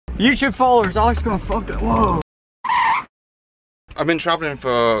YouTube followers, Alex gonna fuck it. Whoa. I've been travelling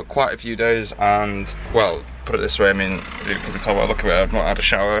for quite a few days and, well, put it this way, I mean, you can probably tell by the look of it, I've not had a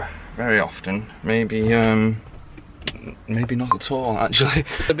shower very often. Maybe not at all, actually.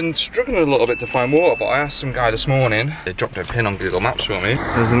 I've been struggling a little bit to find water, but I asked some guy this morning. They dropped a pin on Google Maps for me.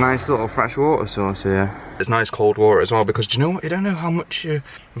 There's a nice little fresh water source here. It's nice cold water as well, because do you know what? You don't know how much you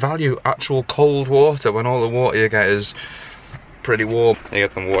value actual cold water when all the water you get is pretty warm. You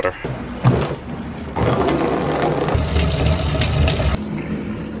get some water.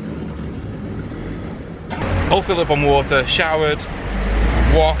 All filled up on water, showered,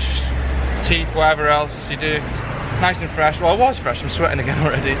 washed, teeth, whatever else you do. Nice and fresh. Well, I was fresh, I'm sweating again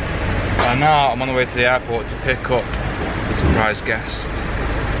already. And now I'm on the way to the airport to pick up the surprise guest.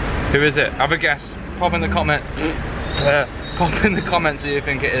 Who is it? Have a guess. Pop in the comment. Pop in the comments who you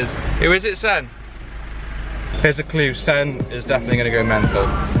think it is. Who is it, Sen? Here's a clue. Sen is definitely going to go mental.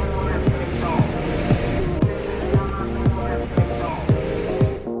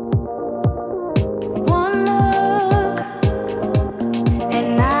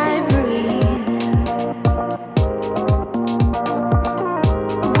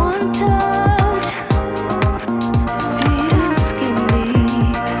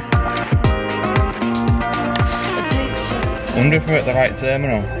 I wonder if we're at the right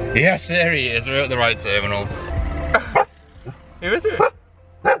terminal. Yes, there he is, we're at the right terminal. Who is it?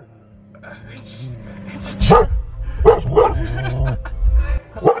 Hello,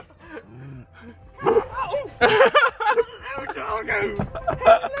 doggo!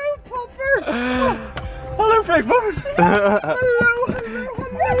 Hello, Popper! Hello, Big Mum! Hello!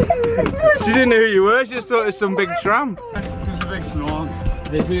 She didn't know who you were, she just thought it was some big tramp. Just a big snog.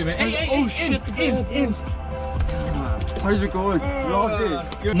 They do, mate. Hey, oh shit, in. How's it going?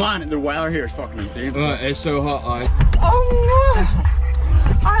 Good. Man, the weather here is fucking insane. It's so hot, Oh no!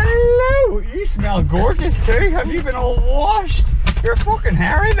 Hello! You smell gorgeous too. Have you been all washed? You're fucking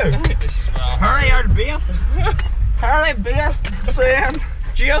hairy though. Hairy are the best. Hairy best, Sam.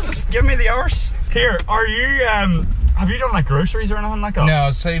 Jesus, give me the arse. Here, are you have you done like groceries or anything like that? No, I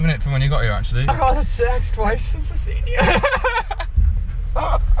was saving it for when you got here actually. I've had sex twice since I seen you.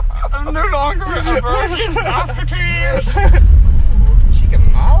 I'm no longer a virgin after 2 years.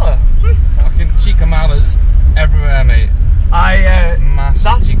 𝐏𝐫𝐞𝐯𝐢𝐶. Fucking 𝐏𝐫𝐞𝐯𝐢𝐶 everywhere, mate. Más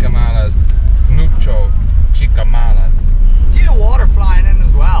𝐏𝐫𝐞𝐯𝐢𝐶. Mucho 𝐏𝐫𝐞𝐯𝐢𝐶. See the water flying in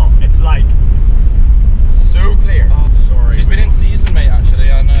as well. It's like so clear. Oh, sorry. She's been in season, mate, actually,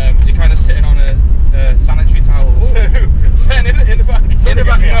 and you're kind of sitting on a sanitary towel. So, sitting in the back. In the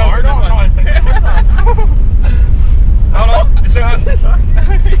back. How long? So how's this?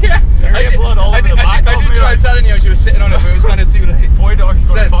 Yeah. I did try telling you she was sitting on it, but it was kind of too late. Boy dog's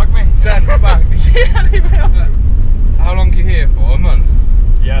gonna fuck me. Send back. How long are you here for? A month?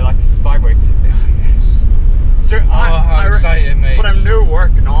 Yeah, like 5 weeks. Yes. So how exciting, mate. But I'm no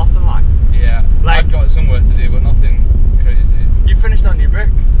work, nothing like. Yeah. Like, I've got some work to do, but nothing crazy. You finished on your book?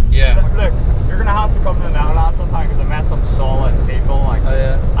 Yeah. Look, you're gonna have to come to the Netherlands sometime because I met some solid people, like,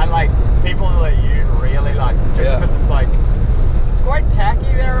 and like people that you really like, just because it's like, it's quite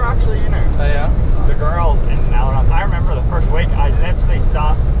tacky there actually, you know. The girls in the Netherlands. I remember the first week I literally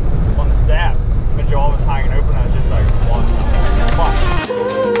sat on the step, my jaw was hanging open, and I was just like, what the fuck?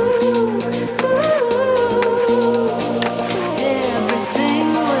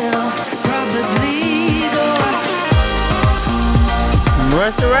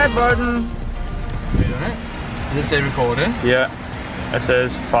 Where's the red button? Does it say recording? Yeah. It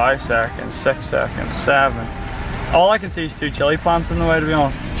says 5 seconds, 6 seconds, 7. All I can see is 2 chili plants in the way, to be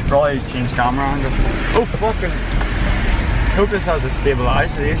honest. Should probably change camera angle. Oh fucking! Hope this has a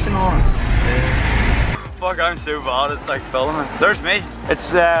stabilization on it. Yeah. Fuck, I'm so bad at like filming. There's me.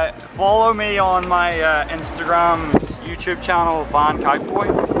 It's follow me on my Instagram, YouTube channel,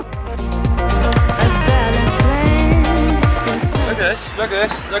 𝐼𝐴𝐵. Look at this, look at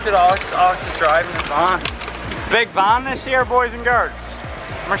this, look at Alex. Alex is driving this van. Big van this year, boys and girls.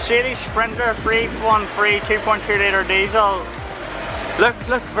 Mercedes Sprinter 313 2.2 litre diesel.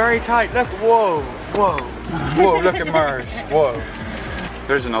 Look, very tight. Look, whoa, whoa, whoa, look at Mars, whoa.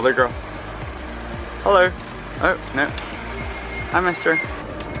 There's another girl. Hello. Oh, no. Hi, mister.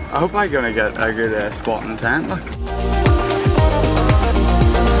 I hope I'm gonna get a good spot in the tent, look.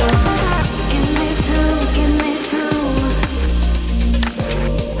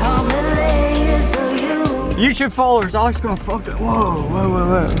 YouTube followers, Alex gonna fuck it. Whoa, whoa, whoa,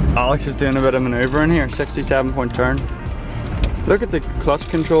 whoa. Alex is doing a bit of maneuver in here, 67-point turn. Look at the clutch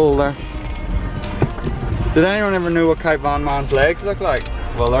control there. Did anyone ever know what KiteVanMan's legs look like?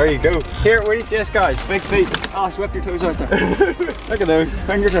 Well, there you go. Here, where do you see this, guys? Big feet. Alex, whip your toes out there. Look at those,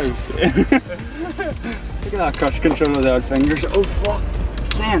 finger toes. Look at that crush control with the old fingers. Oh fuck.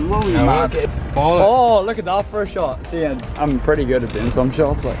 Sam, whoa, you mad. Oh, look at that first shot. See, I'm pretty good at doing some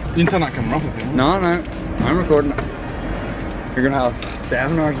shots. Like. You can turn that camera off if you want. No, no, I'm recording. You're gonna have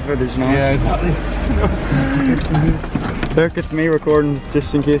 7 hours of footage now. Yeah, exactly. Look, it's me recording,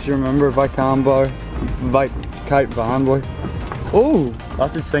 just in case you remember, by KiteVanMan. Oh,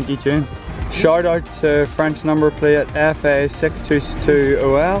 that's a stinky tune. Shout out to French number plate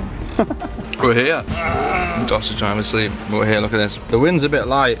FA622OL. We're here. Josh is trying to sleep. We're here, look at this. The wind's a bit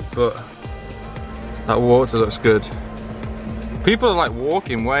light, but that water looks good. People are like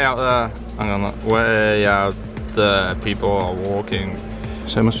walking way out there. Hang on, look, way out there. People are walking.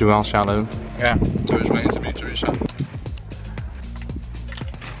 So it must be well shallow. Yeah. So it's waiting to be too shallow.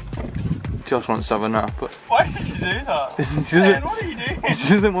 Josh wants to have a nap, but Why did you do that? Sam, what are you doing? he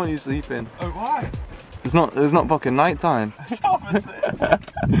doesn't want you sleeping. Oh, why? It's not fucking night time. Stop it,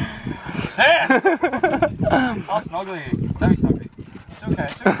 Sam! I'll snuggle you. Let me snuggle you. It's okay,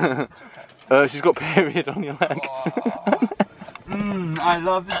 it's okay. It's okay. She's got period on your leg. I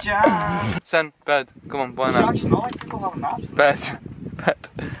love the jam. Sen, bed. Come on, boy It's now. actually not like people having naps. Bed. Bed.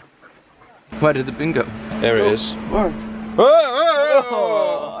 Where did the bin go? There it is. Where?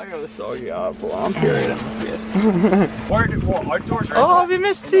 Oh, I got a soggy apple. I'm period in my face. Where did what? Outdoors? oh, we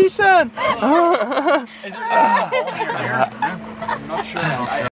missed tea, Sen. Is it here? I'm not sure.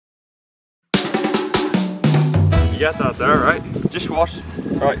 You get that there, right? Just watch.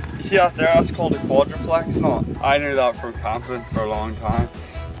 Right, you see that there? That's called a quadruplex. No, I knew that from camping for a long time.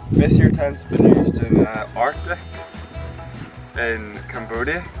 This here tent's been used in Arctic, in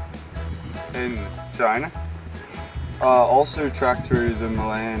Cambodia, in China. Also tracked through the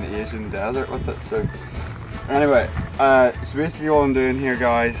Malayan Asian desert with it. So anyway, so basically all I'm doing here,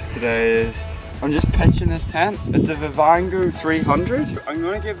 guys, today is I'm just pitching this tent. It's a 𝐿𝐵𝐴𝐵𝐴 300. I'm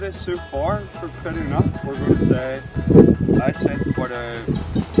going to give this so far for putting up, we're going to say, I'd say it's about a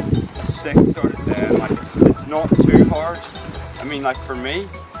 6 out of 10. Like it's not too hard. I mean, like for me,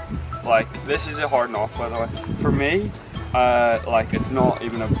 like this is a hard knock, by the way. For me, like it's not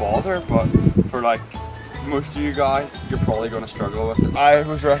even a bother, but for like most of you guys, you're probably going to struggle with it. I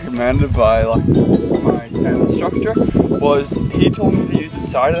was recommended by like my tent instructor, he told me to use the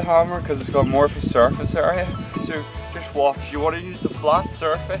side of the hammer because it's got more of a surface area. So just watch, you want to use the flat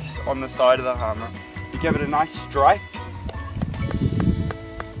surface on the side of the hammer. You give it a nice strike.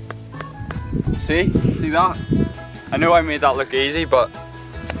 See that? I know I made that look easy, but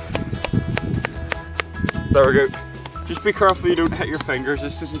there we go. Just be careful you don't hit your fingers,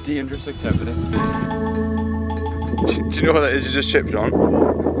 this is a dangerous activity. Do you know what that is you just chipped on?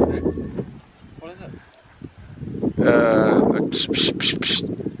 What is it?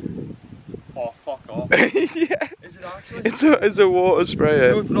 Oh, fuck off. Yes. Is it actually? It's a water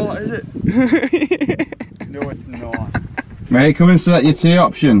sprayer. No, it's not, is it? No, it's not. Mate, come and select your tea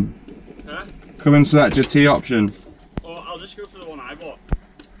option. Huh? Come and select your tea option. Oh, I'll just go for the one I bought.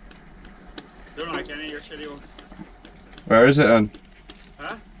 Don't like any of your shitty ones. Where is it then?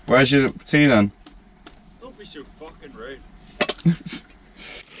 Huh? Where's your tea then? Don't be so fucking rude.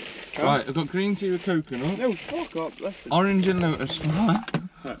 Right, I've got green tea with coconut. No, fuck up, listen. Orange and lotus.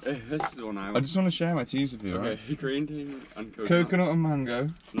 This is the one I I want. just want to share my teas with you, Okay, right? green tea and coconut. Coconut and mango.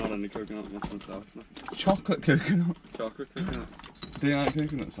 Not any coconut, not myself. No. Chocolate coconut. Chocolate coconut. Do you like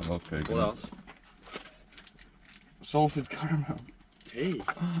coconuts? I love coconuts. What else? Salted caramel. Tea.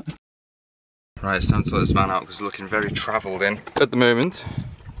 Right, it's time to let this van out because it's looking very travelled in at the moment.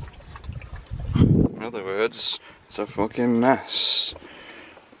 In other words, it's a fucking mess.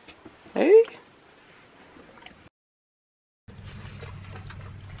 Hey?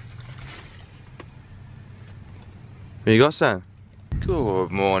 What you got, Sam?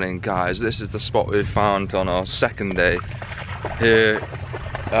 Good morning, guys. This is the spot we found on our second day here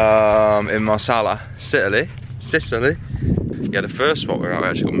in Marsala, Sicily. Yeah, the first spot we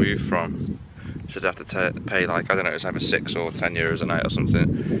actually got moved from. Should have to pay like, I don't know, it's either 6 or 10 euros a night or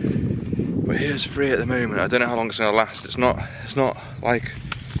something. But here's free at the moment. I don't know how long it's gonna last. It's not like,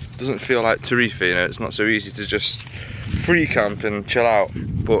 it doesn't feel like Tenerife, you know. It's not so easy to just free camp and chill out.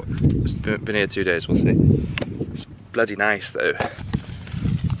 But it's been here 2 days, we'll see. It's bloody nice though.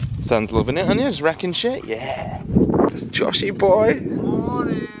 Sam's loving it, and he's wrecking shit, yeah. It's Joshy boy.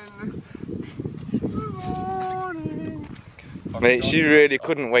 Morning. Mate, she really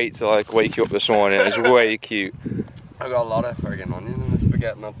couldn't wait to like wake you up this morning. It was way cute. I got a lot of friggin' onion in this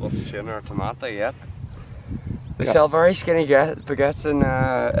spaghetti, not with tuna or tomato yet. They sell very skinny baguettes in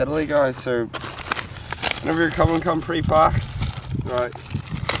Italy, guys, so whenever you're coming, come pre-packed. Right.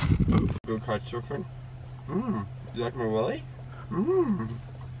 Go couch surfing. You like my willy?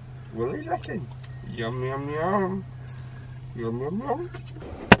 Willy licking. Yum yum yum. Yum yum yum.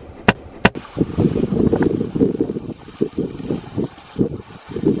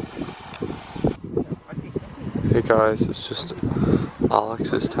 Hey guys, it's just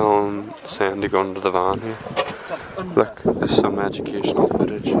Alex is telling Sam to go into the van here. Look, there's some educational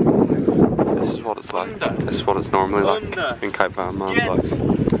footage. This is what it's like. This is what it's normally like in KiteVanMan life.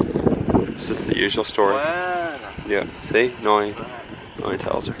 This is the usual story. Yeah, see? Now he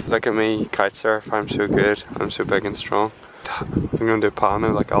tells her. Look at me, kite surf, I'm so good, I'm so big and strong. I'm gonna do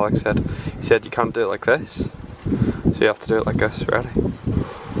pano like Alex said. He said you can't do it like this, so you have to do it like this. Ready?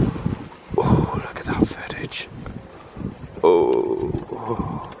 Oh, look at that footage.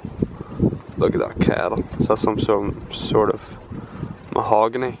 Oh, look at that kettle. Is that some sort of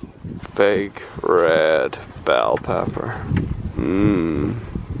mahogany? Big red bell pepper.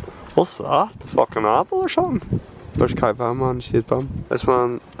 What's that? Fucking apple or something? There's KiteVanMan, see his bum. This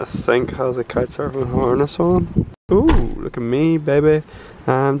one, I think, has a kite surfing harness on. Ooh, look at me, baby.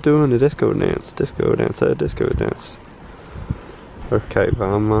 I'm doing a disco dance, disco dance. There's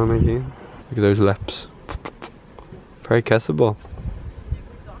KiteVanMan again. Look at those lips. Very kissable.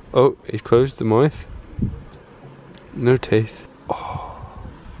 Oh, he's closed the mouth. No teeth. Oh,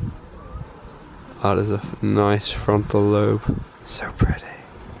 that is a nice frontal lobe. So pretty.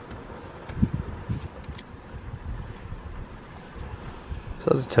 Is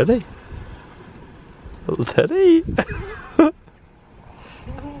that a teddy? Little teddy?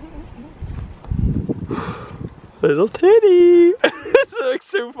 Little teddy! This looks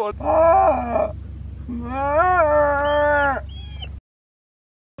so fun. Want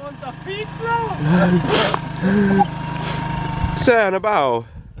a pizza? Saying about.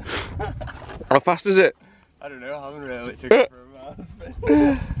 How fast is it? I don't know, I haven't really took it for a while.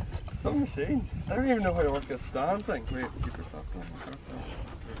 Some machine. I don't even know how to work a stand thing. Wait, keep your top down.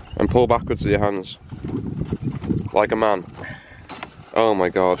 And pull backwards with your hands. Like a man. Oh my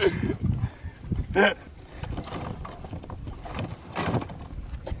god. See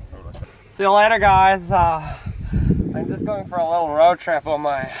you later, guys. I'm just going for a little road trip on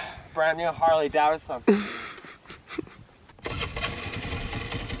my brand new Harley Davidson.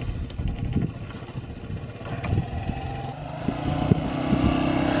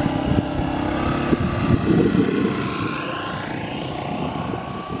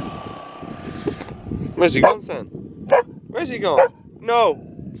 Where's he gone, Sen? Where's he gone? No!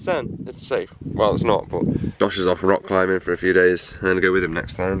 Sen, it's safe. Well, it's not, but Josh is off rock climbing for a few days. I'm gonna go with him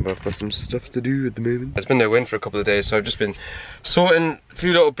next time, but I've got some stuff to do at the moment. It's been no wind for a couple of days, so I've just been sorting a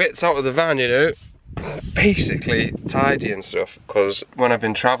few little bits out of the van, you know. Basically tidying stuff, because when I've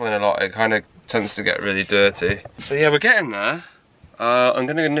been travelling a lot, it kind of tends to get really dirty. So yeah, we're getting there. I'm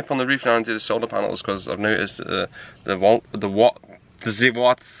gonna nip on the roof now and do the solar panels, because I've noticed the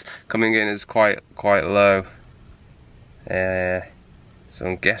watts coming in is quite low. So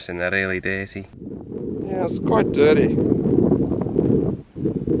I'm guessing they're really dirty. Yeah, it's quite dirty. I'm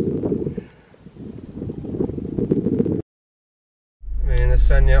going to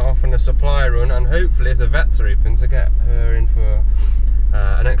send you off on a supply run, and hopefully if the vets are open, to get her in for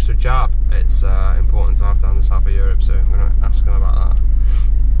an extra jab. It's important to have down this half of Europe, so I'm going to ask them about that.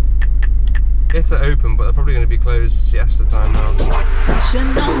 If they're open, but they're probably going to be closed siesta time now.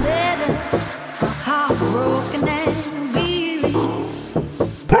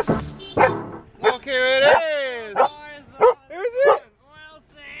 Look who it is! Who is it?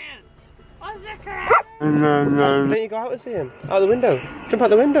 What's the crap? Don't you go out and see him? Out the window. Jump out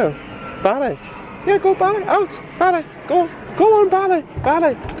the window. Ballet. Yeah, go ballet. Out. Ballet. Go on. Go on, ballet.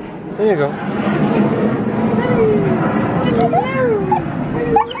 Ballet. There you go.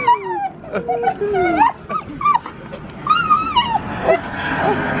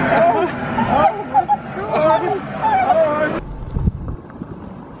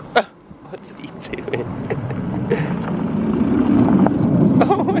 What's he doing?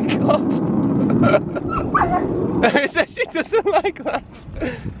 Oh my god! It says she doesn't like that.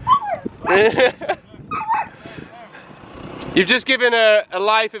 You've just given her a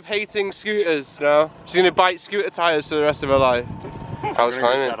life of hating scooters now. She's gonna bite scooter tyres for the rest of her life. I was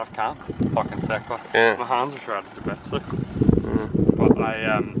climbing. Set off camp. Fucking sick. Like. Yeah. My hands are shredded to bits. Like. But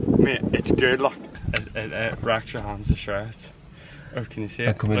mate, it's good. Look, it racks your hands to shreds. Oh, can you see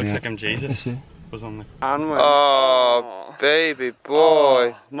it? Looks like I'm Jesus. Was on the. Oh, baby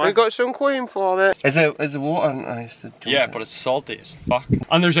boy. We got some cream for it. Is the water nice to jump Yeah, in? but it's salty as fuck.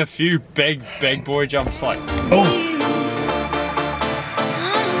 And there's a few big boy jumps like. Oh.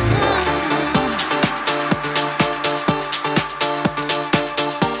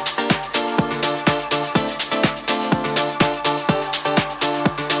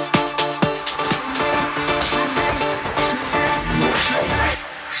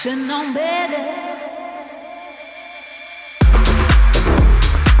 should know better.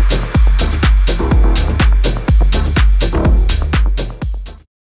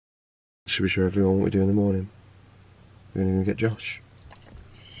 Should we show everyone what we do in the morning? We're gonna go get Josh.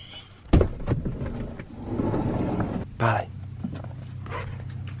 Bye.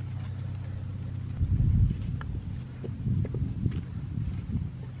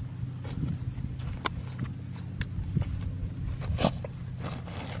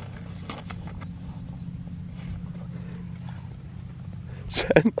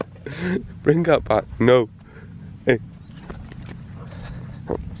 Sen, bring that back. No. Hey.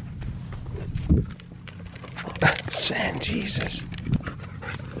 Sen, Jesus.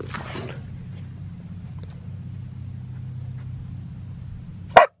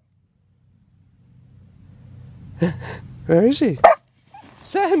 Where is he?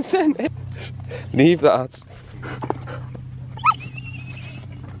 Sen, leave that.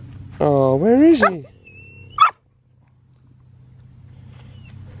 Oh, where is he?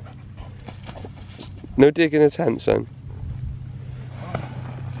 No digging a tent, son.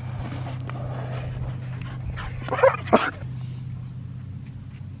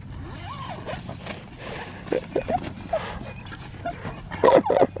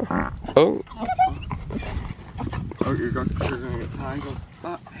 Oh. Oh, you're gonna get tangled.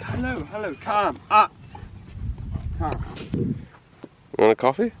 Hello, calm. Calm. You want a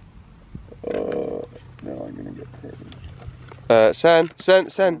coffee? No, I'm gonna get taken.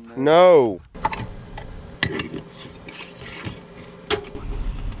 Sen, no.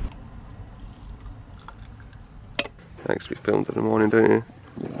 Thanks, we filmed in the morning, don't you?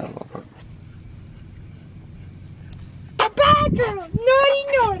 Yeah, I love it. A bad girl,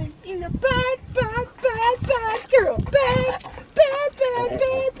 naughty, and a bad girl.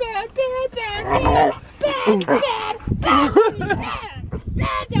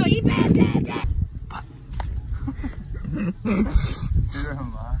 Bad doggy, bad. You're a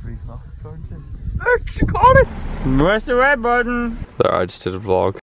laughing soft, don't you? Look, she caught it! Where's the red button? There, I just did a vlog.